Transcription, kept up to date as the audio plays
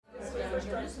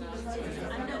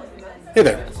Hey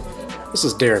there, this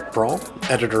is Derek Brawl,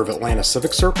 editor of Atlanta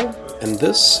Civic Circle, and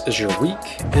this is your Week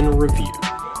in Review.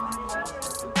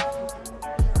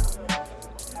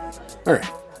 Alright,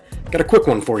 got a quick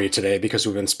one for you today because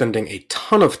we've been spending a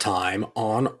ton of time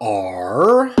on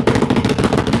our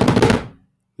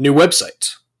new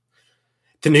website.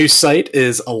 The new site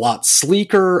is a lot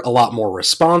sleeker, a lot more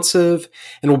responsive,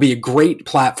 and will be a great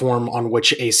platform on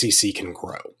which ACC can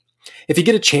grow. If you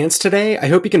get a chance today, I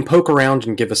hope you can poke around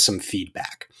and give us some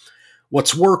feedback.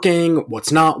 What's working?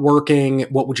 What's not working?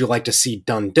 What would you like to see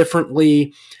done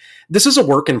differently? This is a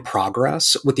work in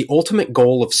progress with the ultimate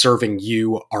goal of serving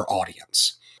you, our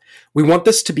audience. We want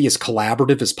this to be as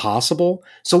collaborative as possible,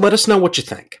 so let us know what you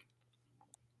think.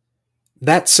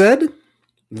 That said,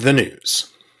 the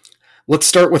news. Let's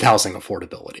start with housing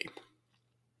affordability.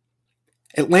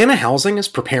 Atlanta Housing is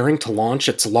preparing to launch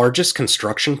its largest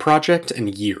construction project in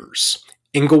years,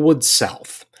 Inglewood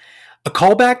South. A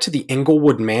callback to the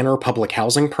Inglewood Manor public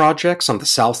housing projects on the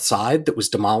south side that was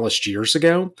demolished years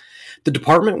ago, the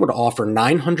department would offer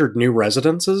 900 new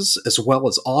residences as well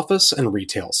as office and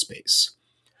retail space.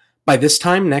 By this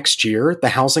time next year, the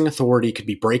Housing Authority could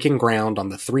be breaking ground on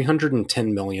the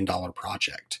 $310 million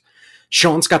project.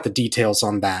 Sean's got the details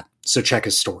on that, so check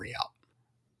his story out.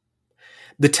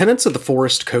 The tenants of the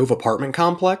Forest Cove apartment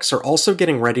complex are also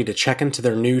getting ready to check into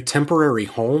their new temporary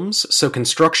homes so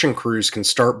construction crews can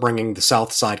start bringing the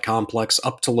Southside complex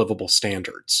up to livable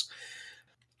standards.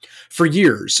 For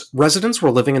years, residents were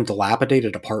living in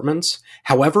dilapidated apartments.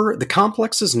 However, the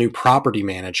complex's new property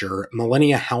manager,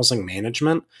 Millennia Housing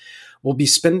Management, will be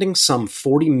spending some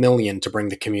 $40 million to bring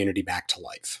the community back to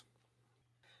life.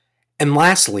 And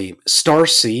lastly, Star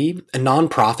C, a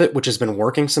nonprofit which has been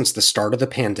working since the start of the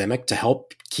pandemic to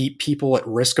help keep people at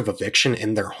risk of eviction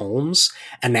in their homes,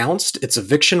 announced its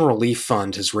eviction relief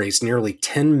fund has raised nearly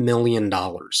 $10 million.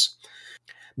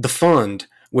 The fund,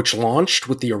 which launched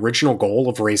with the original goal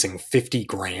of raising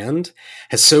 $50,000,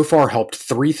 has so far helped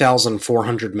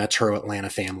 3,400 Metro Atlanta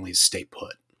families stay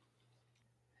put.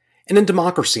 And in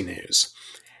democracy news,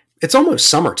 it's almost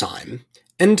summertime,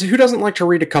 and who doesn't like to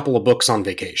read a couple of books on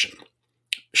vacation?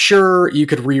 Sure, you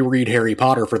could reread Harry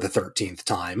Potter for the 13th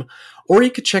time, or you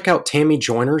could check out Tammy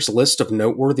Joyner's list of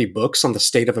noteworthy books on the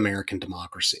state of American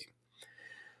democracy.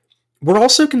 We're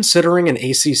also considering an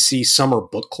ACC summer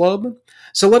book club,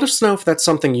 so let us know if that's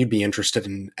something you'd be interested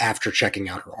in after checking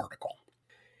out her article.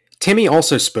 Tammy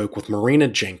also spoke with Marina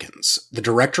Jenkins, the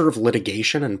Director of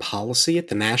Litigation and Policy at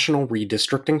the National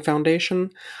Redistricting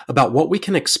Foundation, about what we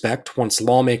can expect once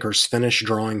lawmakers finish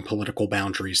drawing political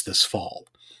boundaries this fall.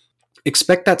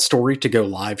 Expect that story to go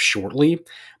live shortly,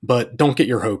 but don't get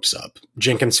your hopes up.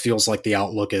 Jenkins feels like the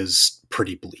outlook is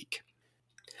pretty bleak.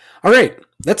 Alright,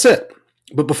 that's it.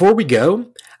 But before we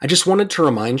go, I just wanted to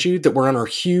remind you that we're on our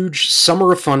huge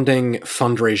Summer of Funding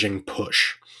fundraising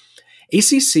push.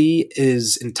 ACC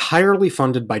is entirely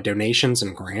funded by donations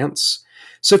and grants,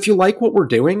 so if you like what we're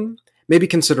doing, maybe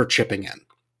consider chipping in.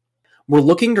 We're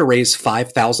looking to raise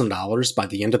 $5,000 by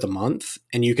the end of the month,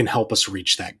 and you can help us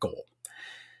reach that goal.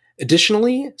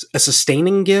 Additionally, a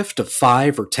sustaining gift of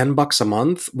 $5 or $10 a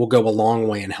month will go a long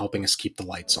way in helping us keep the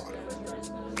lights on.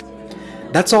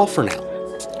 That's all for now.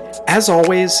 As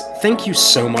always, thank you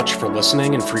so much for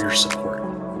listening and for your support.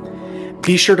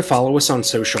 Be sure to follow us on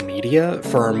social media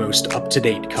for our most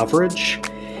up-to-date coverage,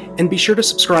 and be sure to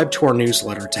subscribe to our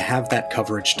newsletter to have that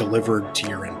coverage delivered to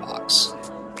your inbox.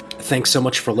 Thanks so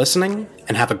much for listening,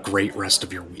 and have a great rest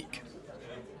of your week.